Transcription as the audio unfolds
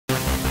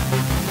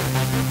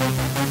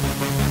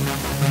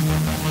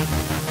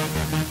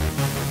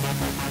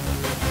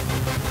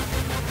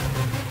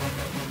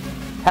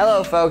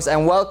Hello folks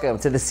and welcome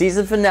to the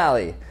season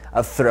finale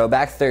of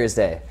Throwback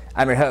Thursday.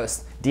 I'm your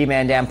host,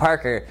 D-Man Dan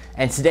Parker,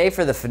 and today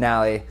for the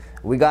finale,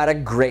 we got a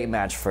great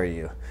match for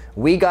you.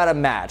 We got a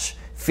match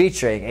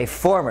featuring a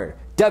former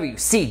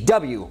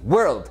WCW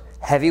World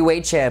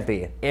Heavyweight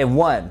Champion in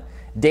one,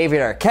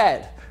 David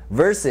Arquette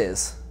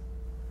versus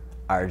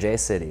RJ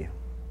City.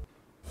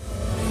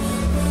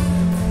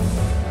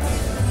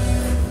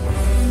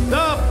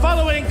 The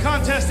following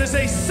contest is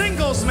a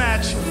singles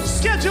match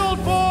scheduled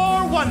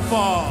for one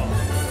fall.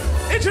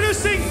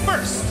 Introducing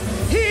first,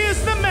 he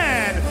is the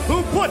man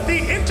who put the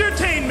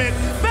entertainment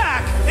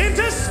back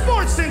into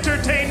sports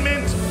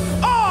entertainment,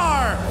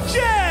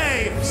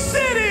 RJ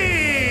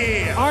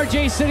City!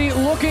 RJ City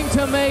looking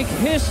to make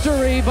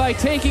history by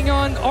taking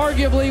on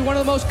arguably one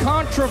of the most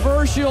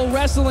controversial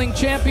wrestling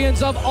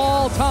champions of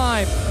all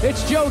time.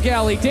 It's Joe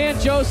Galley, Dan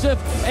Joseph,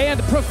 and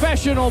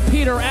professional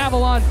Peter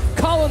Avalon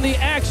calling the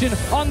action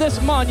on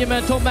this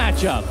monumental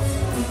matchup.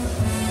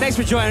 Thanks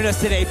for joining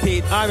us today,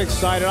 Pete. I'm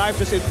excited. I'm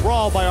just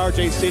enthralled by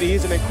RJ City.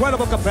 He's an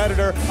incredible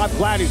competitor. I'm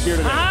glad he's here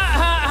today.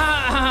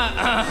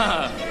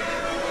 I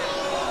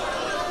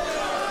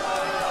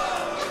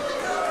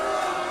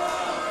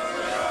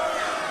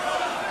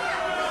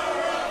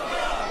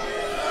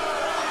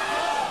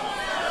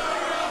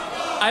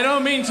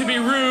don't mean to be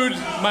rude,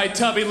 my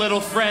tubby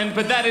little friend,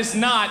 but that is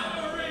not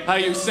how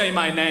you say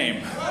my name.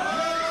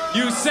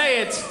 You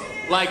say it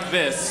like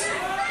this.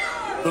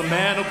 The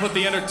man who put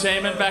the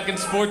entertainment back in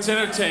sports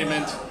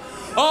entertainment,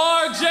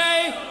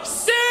 RJ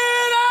City!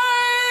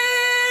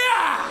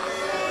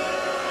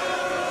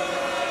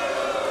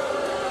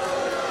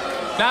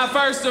 Now,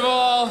 first of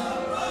all,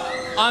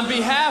 on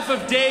behalf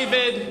of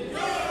David,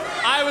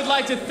 I would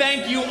like to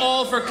thank you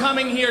all for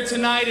coming here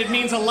tonight. It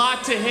means a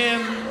lot to him.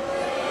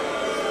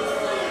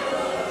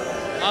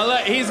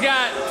 He's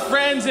got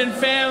friends and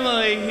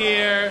family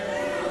here.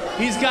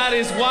 He's got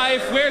his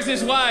wife. Where's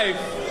his wife?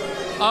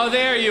 Oh,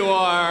 there you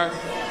are.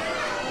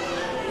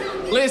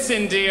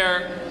 Listen,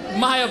 dear,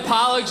 my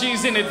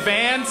apologies in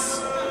advance,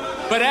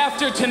 but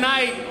after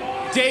tonight,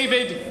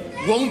 David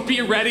won't be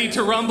ready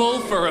to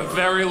rumble for a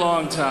very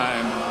long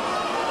time.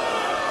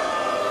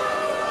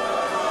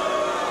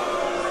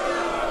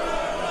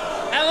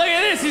 And look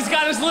at this, he's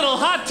got his little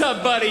hot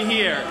tub buddy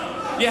here.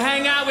 You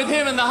hang out with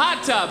him in the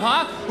hot tub,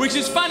 huh? Which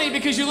is funny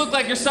because you look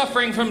like you're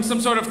suffering from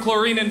some sort of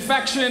chlorine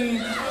infection.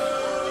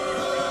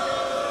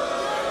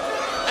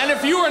 And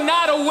if you are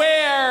not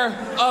aware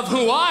of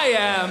who I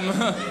am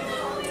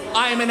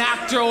an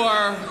actor,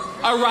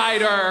 a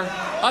writer,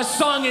 a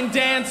song and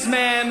dance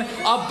man,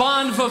 a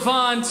bon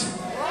vivant.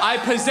 I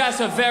possess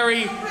a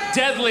very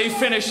deadly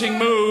finishing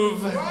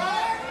move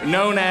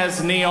known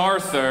as Knee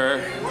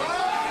Arthur.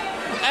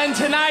 And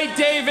tonight,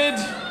 David,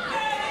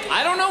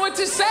 I don't know what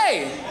to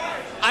say.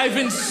 I've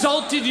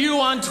insulted you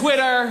on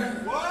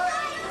Twitter.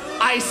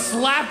 I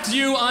slapped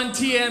you on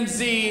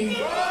TMZ.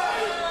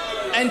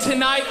 And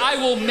tonight I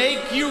will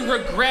make you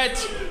regret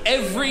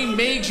every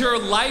major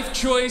life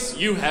choice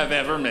you have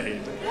ever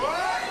made.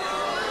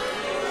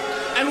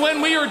 And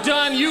when we are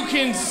done, you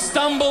can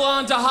stumble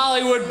onto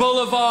Hollywood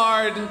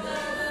Boulevard.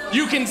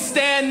 You can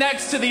stand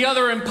next to the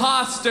other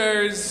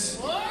imposters.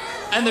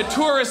 And the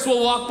tourists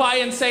will walk by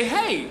and say,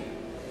 "Hey,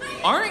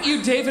 aren't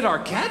you David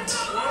Arquette?"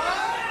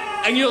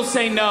 And you'll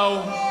say,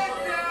 "No,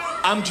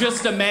 I'm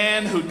just a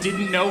man who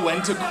didn't know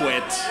when to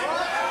quit."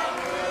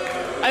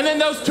 And then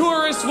those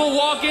tourists will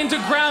walk into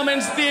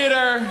Grauman's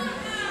Theater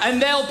and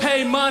they'll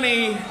pay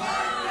money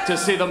to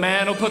see the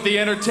man who put the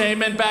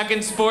entertainment back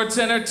in sports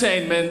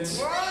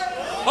entertainment,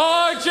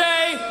 RJ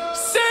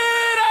City!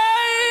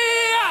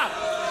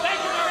 Thank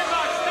you very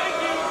much. Thank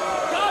you.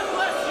 God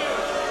bless you.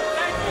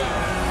 Thank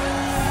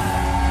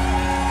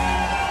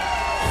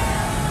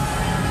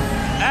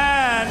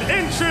And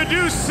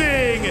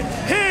introducing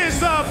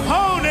his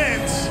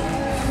opponent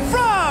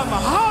from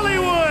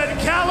Hollywood,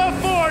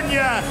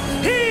 California,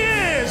 he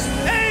is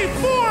a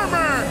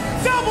former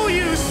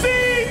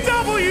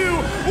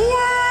WCW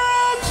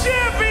World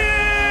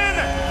Champion,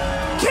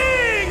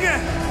 King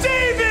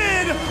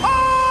David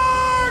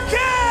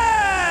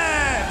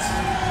Arquette!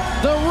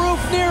 The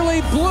roof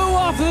nearly blew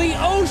off the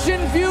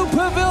Ocean View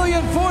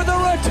Pavilion for the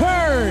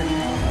return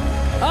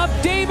of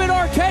David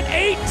Arquette,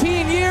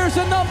 18 years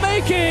in the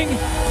making.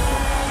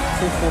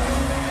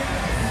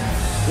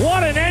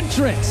 What an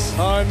entrance!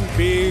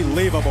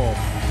 Unbelievable.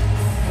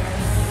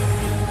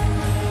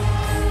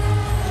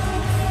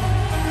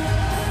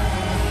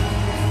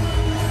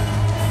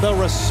 The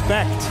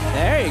respect.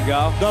 There you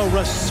go. The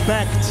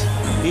respect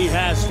he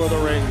has for the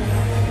ring.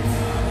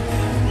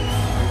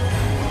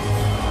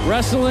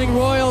 Wrestling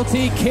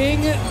royalty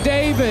King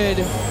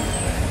David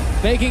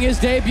making his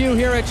debut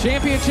here at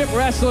Championship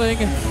Wrestling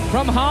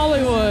from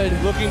Hollywood.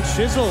 Looking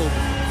chiseled.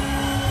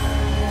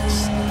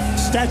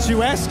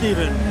 Statuesque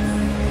even.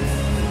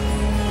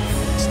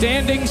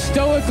 Standing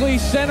stoically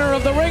center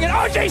of the ring, and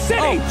RJ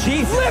City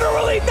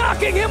literally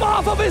knocking him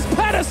off of his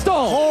pedestal.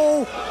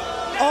 Oh,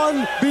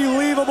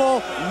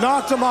 unbelievable.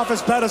 Knocked him off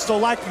his pedestal,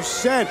 like you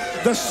said.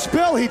 The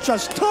spill he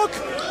just took.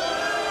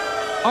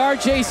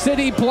 RJ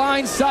City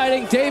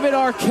blindsiding David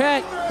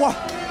Arquette. What?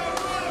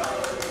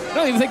 I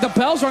don't even think the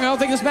bell's rung. I don't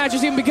think this match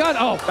has even begun.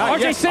 Oh,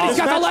 RJ City's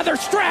got the leather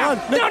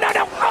strap. No. Oh,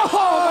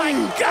 my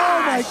gosh.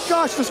 Oh, my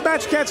gosh. This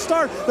match can't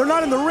start. They're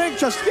not in the ring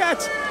just yet.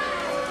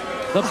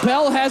 The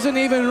bell hasn't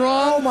even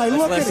rung. Oh, my.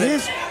 Look at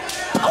his.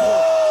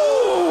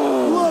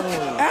 Oh, look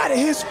at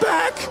his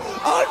back.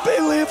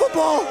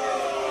 Unbelievable.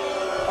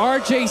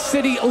 RJ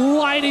City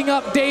lighting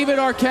up David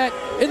Arquette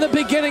in the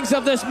beginnings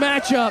of this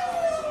matchup.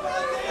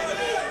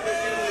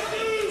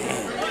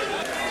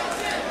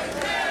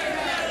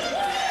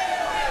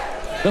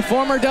 The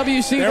former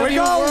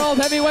WCW World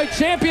Heavyweight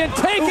Champion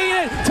taking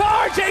it to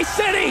RJ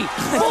City.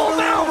 Full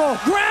mount,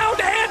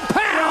 ground and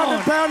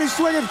pound. He's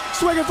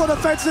swinging for the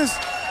fences.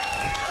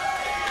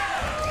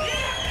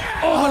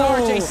 Oh, and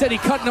RJ City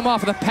cutting him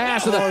off with a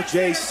pass. With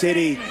RJ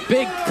City.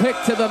 Big kick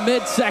to the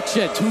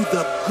midsection. To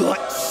the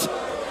guts.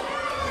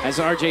 As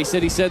RJ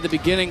City said at the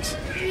beginnings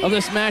of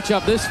this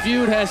matchup, this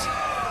feud has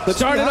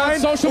started on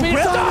social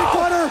media.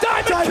 Diamond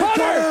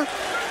Cutter.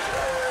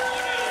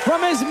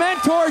 From his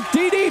mentor,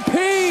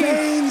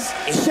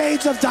 DDP.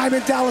 Shades of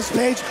Diamond Dallas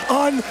Page.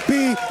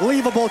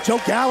 Unbelievable. Joe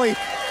Galli.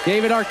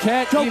 David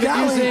Arquette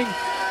using.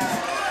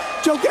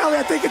 Joe Galli,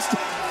 I think it's.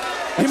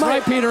 That's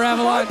right, Peter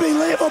Avalon.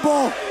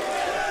 Unbelievable.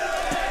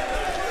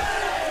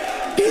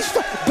 He's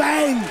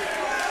bang.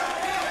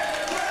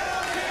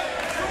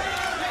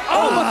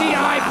 Oh, but the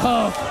eye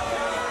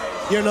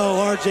poke. You know,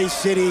 RJ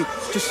City,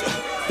 just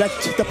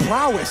the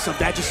prowess of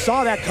that. Just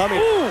saw that coming.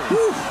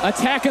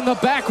 Attacking the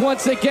back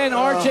once again.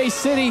 RJ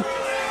City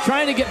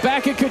trying to get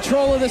back in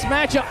control of this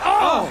matchup.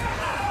 Oh!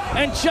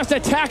 And just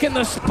attacking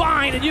the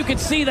spine, and you can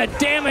see the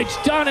damage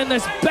done in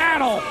this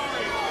battle.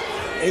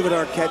 David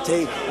Arquette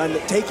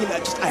taking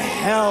just a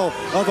hell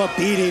of a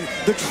beating.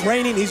 The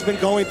training he's been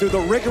going through, the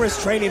rigorous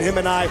training him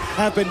and I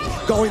have been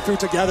going through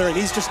together, and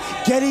he's just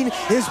getting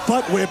his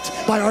butt whipped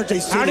by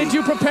RJ City. How did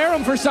you prepare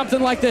him for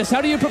something like this?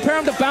 How do you prepare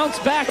him to bounce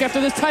back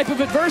after this type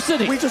of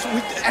adversity? We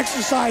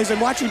exercise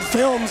and watching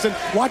films and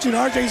watching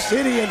RJ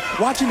City and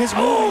watching his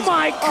movies. Oh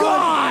my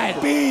God!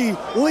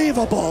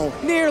 Unbelievable.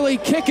 Nearly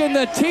kicking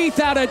the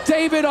teeth out of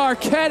David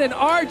Arquette, and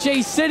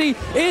RJ City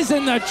is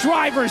in the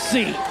driver's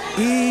seat.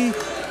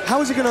 How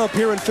is he going to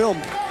appear in film?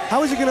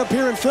 How is he going to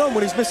appear in film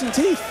when he's missing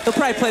teeth? He'll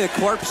probably play the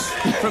corpse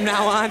from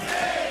now on.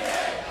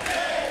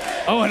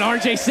 Oh, and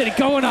RJ City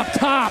going up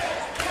top.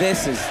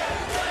 This is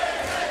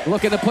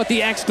looking to put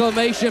the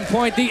exclamation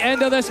point, the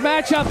end of this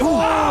matchup.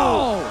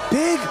 Oh!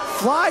 Big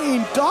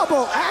flying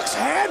double axe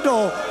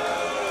handle.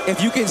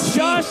 If you can see.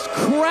 Just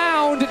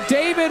crowned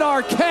David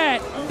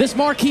Arquette. This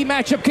marquee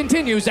matchup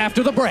continues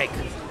after the break.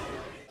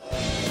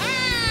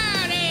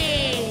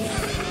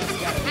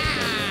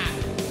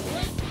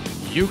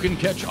 You can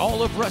catch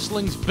all of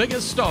wrestling's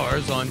biggest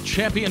stars on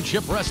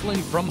Championship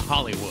Wrestling from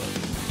Hollywood.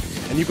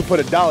 And you can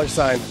put a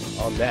 $sign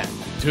on that.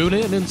 Tune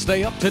in and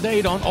stay up to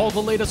date on all the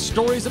latest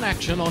stories and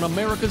action on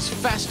America's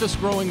fastest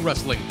growing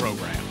wrestling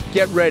program.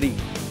 Get ready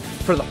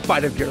for the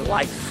fight of your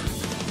life.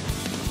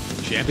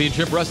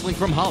 Championship Wrestling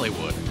from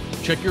Hollywood.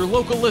 Check your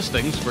local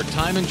listings for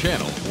time and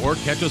channel, or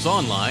catch us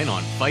online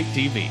on Fight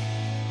TV.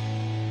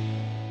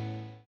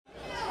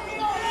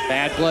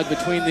 Bad blood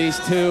between these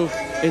two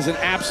is an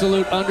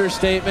absolute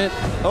understatement.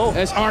 Oh.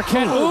 As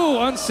Arquette,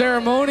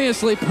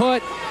 unceremoniously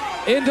put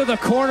into the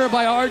corner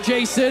by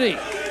RJ City.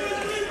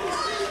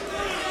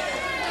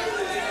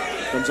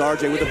 Comes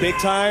RJ with a big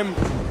time.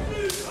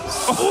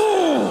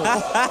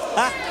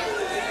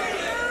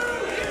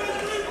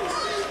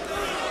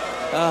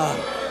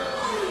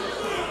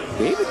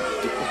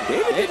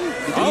 David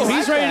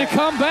he's ready to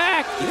come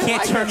back. You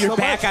can't turn your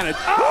back on it.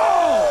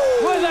 Oh,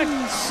 with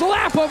a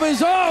slap of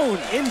his own.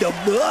 In the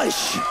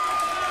bush.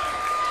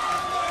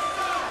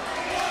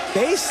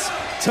 Face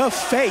to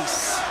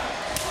face.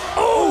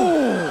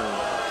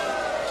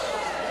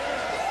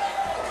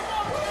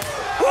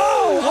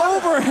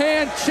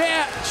 Overhand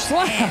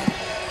slap.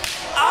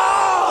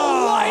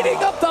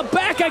 Lighting up the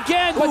back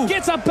again, but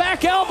gets a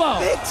back elbow.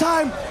 Big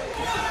time.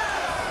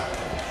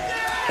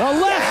 The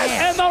left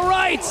and the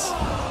right.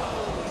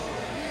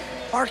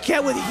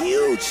 Arquette with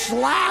huge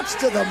slaps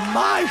to the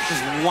mic.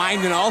 Just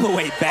winding all the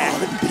way back.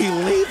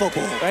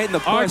 Unbelievable. Right in the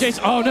push. RJ's,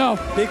 oh no.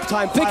 Big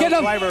time Thinking pile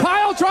of driver.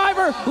 pile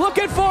driver,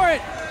 looking for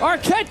it.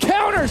 Arquette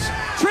counters,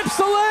 trips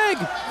the leg.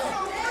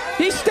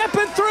 He's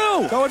stepping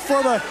through. Going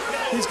for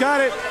he's got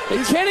it.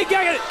 Can he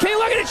get it? Can he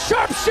look at it?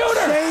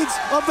 Sharpshooter. Shades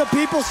of the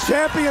People's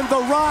Champion,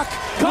 The Rock.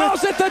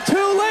 Calls it the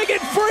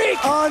two-legged freak.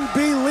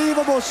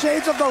 Unbelievable.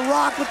 Shades of The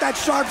Rock with that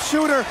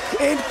sharpshooter.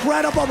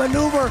 Incredible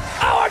maneuver.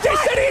 Oh, RJ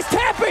City, he's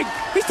tapping.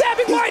 He's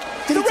tapping wide.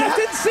 The ref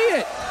didn't see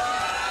it.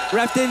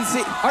 Ref didn't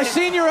see. Our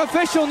senior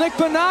official, Nick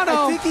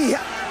Bonanno.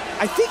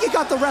 I think he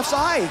got the ref's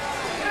eye.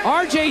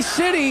 RJ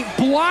City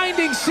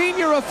blinding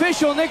senior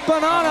official Nick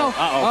Bonanno.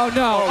 Oh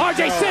no.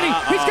 RJ City,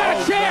 he's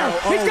got a chair.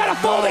 He's got a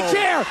folding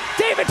chair.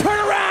 David, turn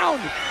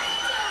around.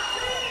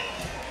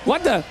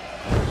 What the?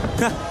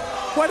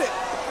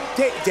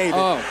 David,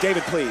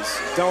 David, please.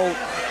 Don't.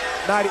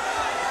 Not.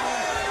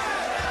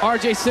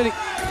 RJ City.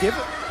 Give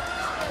it.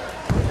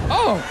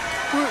 Oh.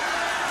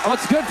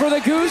 What's good for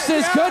the goose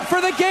is good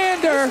for the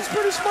gander. This is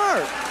pretty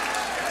smart.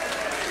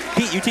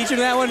 Pete, you teaching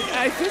that one?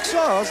 I think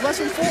so. It's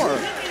lesson 4.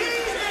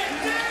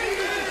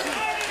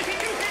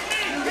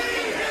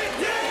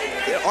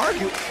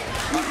 Argue.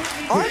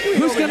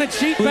 Who's going to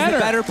cheat Who's better?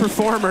 the better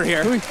performer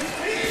here?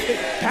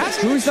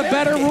 Who's the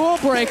better rule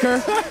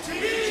breaker?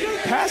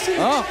 Passing.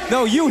 Oh,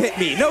 no, you hit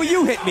me. No,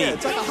 you hit me.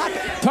 It's like a hot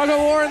dog. Tug of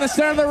war in the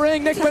center of the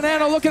ring. Nick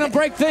Banana looking to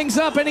break things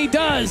up, and he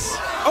does.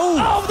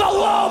 Oh, the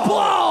low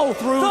blow.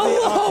 Through the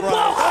low upright.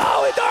 blow.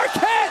 Oh, and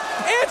Arquette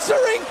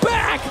answering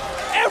back.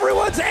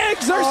 Everyone's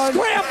eggs are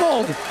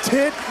scrambled.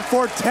 Tit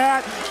for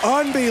tat.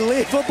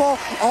 Unbelievable.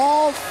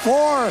 All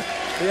 4.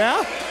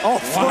 Yeah? All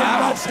 4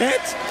 nuts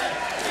hit.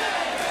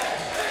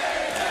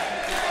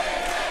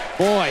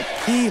 Boy.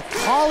 The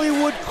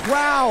Hollywood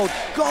crowd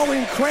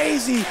going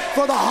crazy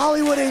for the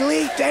Hollywood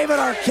elite. David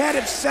Arquette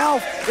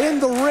himself in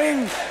the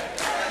ring.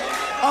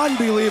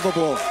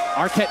 Unbelievable.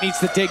 Arquette needs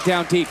to dig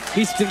down deep.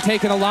 He's been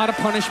taking a lot of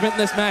punishment in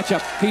this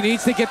matchup. He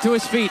needs to get to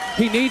his feet.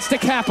 He needs to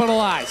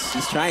capitalize.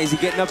 He's trying. Is he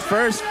getting up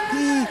first?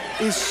 He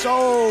is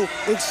so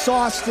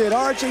exhausted.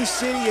 RJ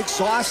City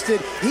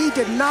exhausted. He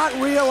did not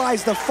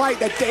realize the fight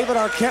that David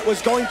Arquette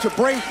was going to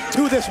bring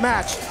to this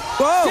match.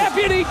 Whoa!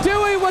 Deputy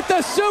Dewey with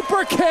the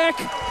super kick.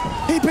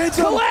 He beats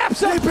him.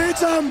 Collapse him. He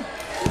beats him.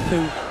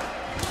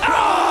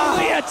 Oh,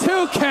 only a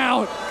 2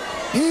 count.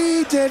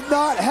 He did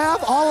not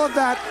have all of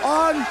that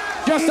on.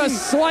 Just a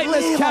slight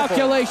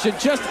miscalculation,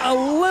 just a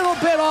little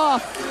bit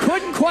off.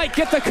 Couldn't quite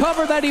get the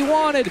cover that he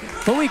wanted,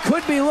 but we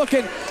could be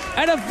looking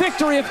at a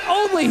victory if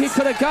only he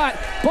could have got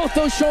both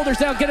those shoulders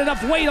down, get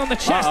enough weight on the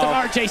chest of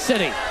RJ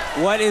City.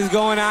 What is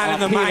going on in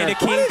the mind of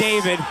King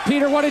David?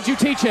 Peter, what did you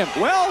teach him?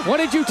 Well, what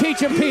did you teach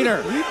him,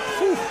 Peter?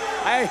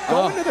 Hey,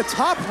 going to the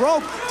top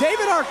rope.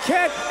 David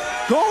Arquette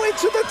going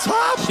to the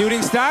top.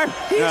 Shooting star?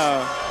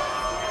 No.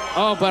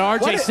 Oh, but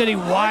RJ City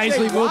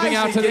wisely moving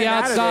out to the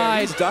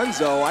outside. He's done,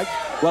 so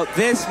well,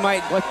 this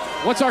might.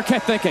 What's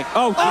Arquette thinking?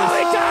 Oh, he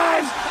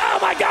dives! Oh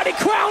my God, he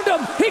crowned him!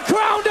 He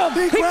crowned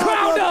him! He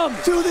crowned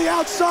him! To the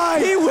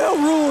outside. He will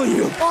rule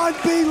you.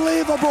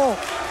 Unbelievable.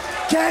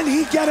 Can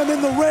he get him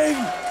in the ring?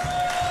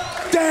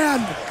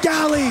 Dan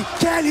Galley,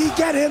 can he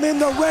get him in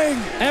the ring?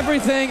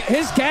 Everything,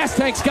 his gas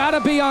tank's got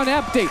to be on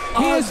empty.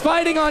 He is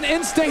fighting on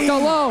instinct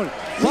alone.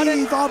 But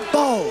an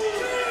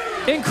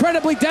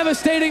incredibly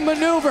devastating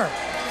maneuver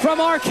from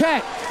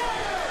Arquette.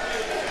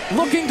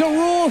 Looking to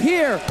rule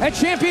here at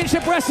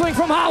Championship Wrestling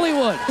from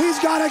Hollywood. He's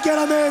got to get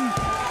him in.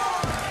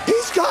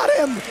 He's got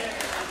him.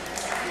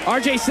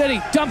 RJ City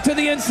dumped to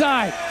the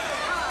inside.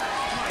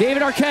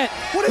 David Arquette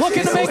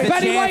looking to make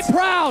Betty White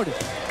proud.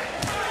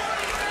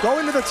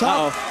 Going to the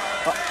top.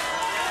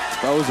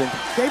 Frozen.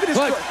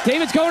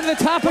 David's going to the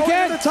top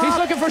again. He's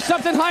looking for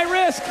something high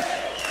risk.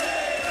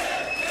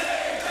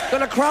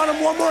 Gonna crown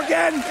him one more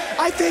again.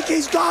 I think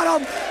he's got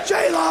him.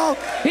 J-Lo.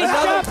 He's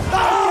got him.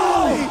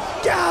 Oh!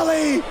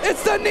 Galley.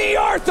 It's the knee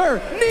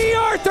Arthur. Knee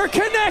Arthur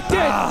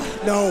connected.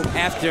 No.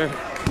 After.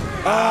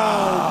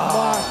 Oh,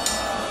 my.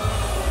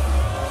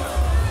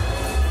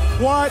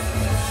 What?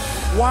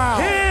 Wow.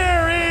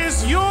 Here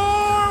is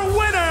your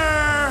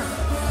winner,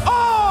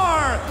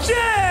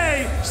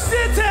 RJ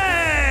City.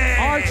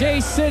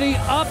 RJ City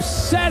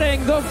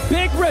upsetting the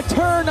big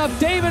return of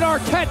David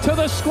Arquette to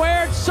the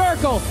squared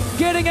circle,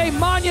 getting a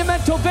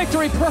monumental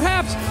victory,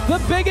 perhaps the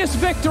biggest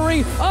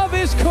victory of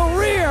his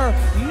career,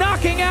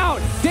 knocking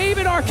out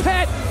David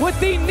Arquette with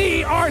the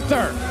knee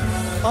Arthur.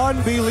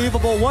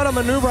 Unbelievable. What a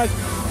maneuver.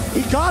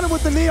 He got him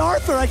with the knee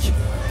Arthur.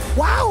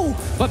 Wow.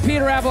 But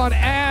Peter Avalon,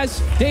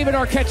 as David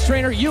Arquette's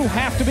trainer, you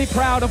have to be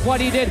proud of what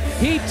he did.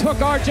 He took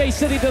RJ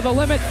City to the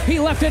limit. He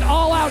left it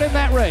all out in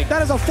that ring.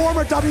 That is a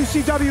former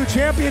WCW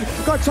champion,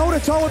 got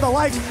toe-to-toe with the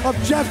likes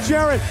of Jeff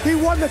Jarrett. He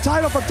won the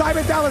title from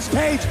Diamond Dallas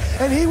Page,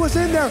 and he was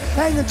in there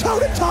hanging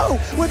toe-to-toe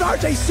with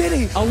RJ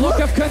City. A look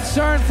of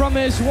concern from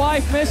his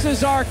wife,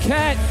 Mrs.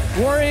 Arquette,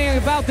 worrying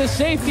about the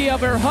safety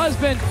of her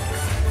husband.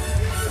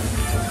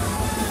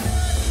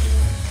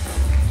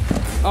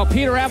 Oh,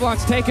 Peter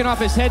Avalon's taking off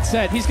his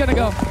headset. He's going to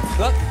go.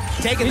 Look,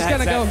 taking He's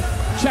going to go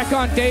check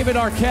on David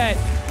Arquette.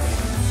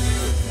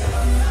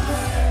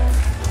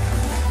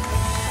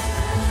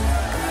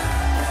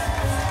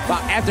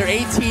 Wow, after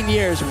 18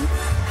 years,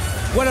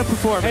 what a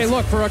performance. Hey,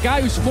 look, for a guy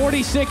who's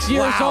 46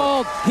 years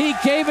old, he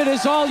gave it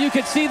his all. You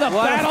could see the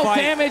battle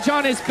damage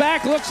on his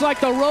back. Looks like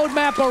the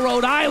roadmap of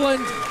Rhode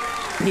Island.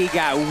 He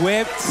got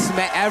whipped,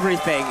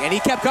 everything, and he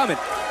kept coming.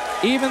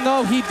 Even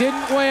though he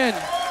didn't win,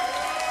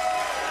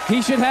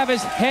 he should have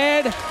his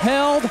head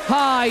held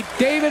high.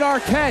 David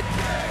Arquette,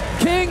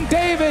 King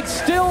David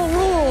still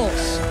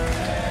rules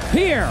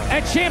here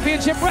at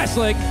Championship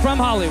Wrestling from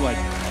Hollywood.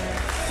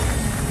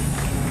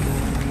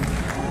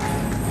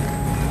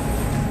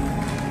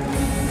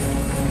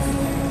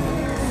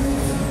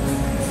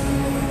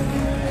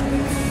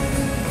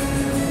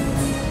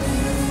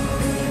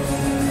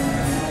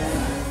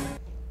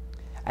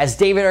 As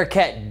David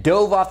Arquette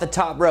dove off the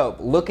top rope,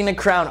 looking to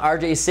crown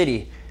RJ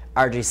City,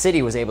 RJ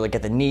City was able to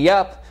get the knee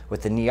up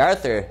with the knee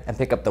Arthur and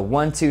pick up the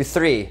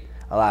 1-2-3,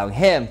 allowing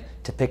him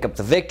to pick up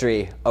the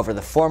victory over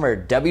the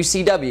former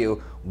WCW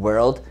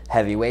World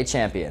Heavyweight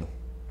Champion.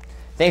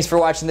 Thanks for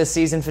watching this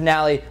season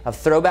finale of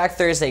Throwback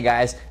Thursday,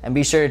 guys, and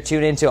be sure to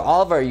tune into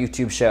all of our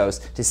YouTube shows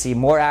to see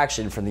more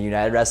action from the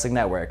United Wrestling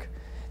Network.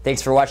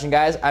 Thanks for watching,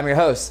 guys. I'm your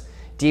host,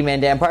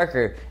 D-Man Dan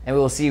Parker, and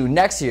we will see you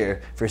next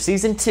year for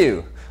Season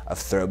 2 of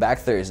Throwback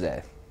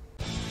Thursday.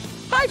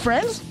 Hi,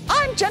 friends.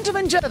 I'm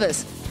Gentleman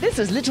Jervis. This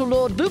is Little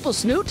Lord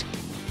Booplesnoot.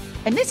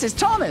 And this is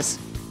Thomas.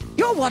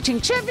 You're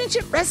watching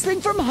Championship Wrestling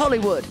from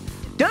Hollywood.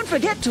 Don't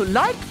forget to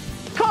like,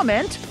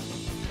 comment,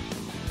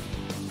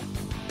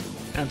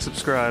 And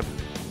subscribe.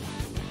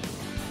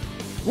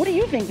 What do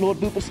you think, Lord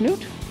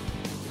Booplesnoot?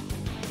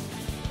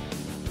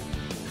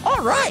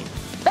 All right.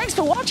 Thanks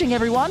for watching,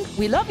 everyone.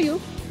 We love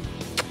you.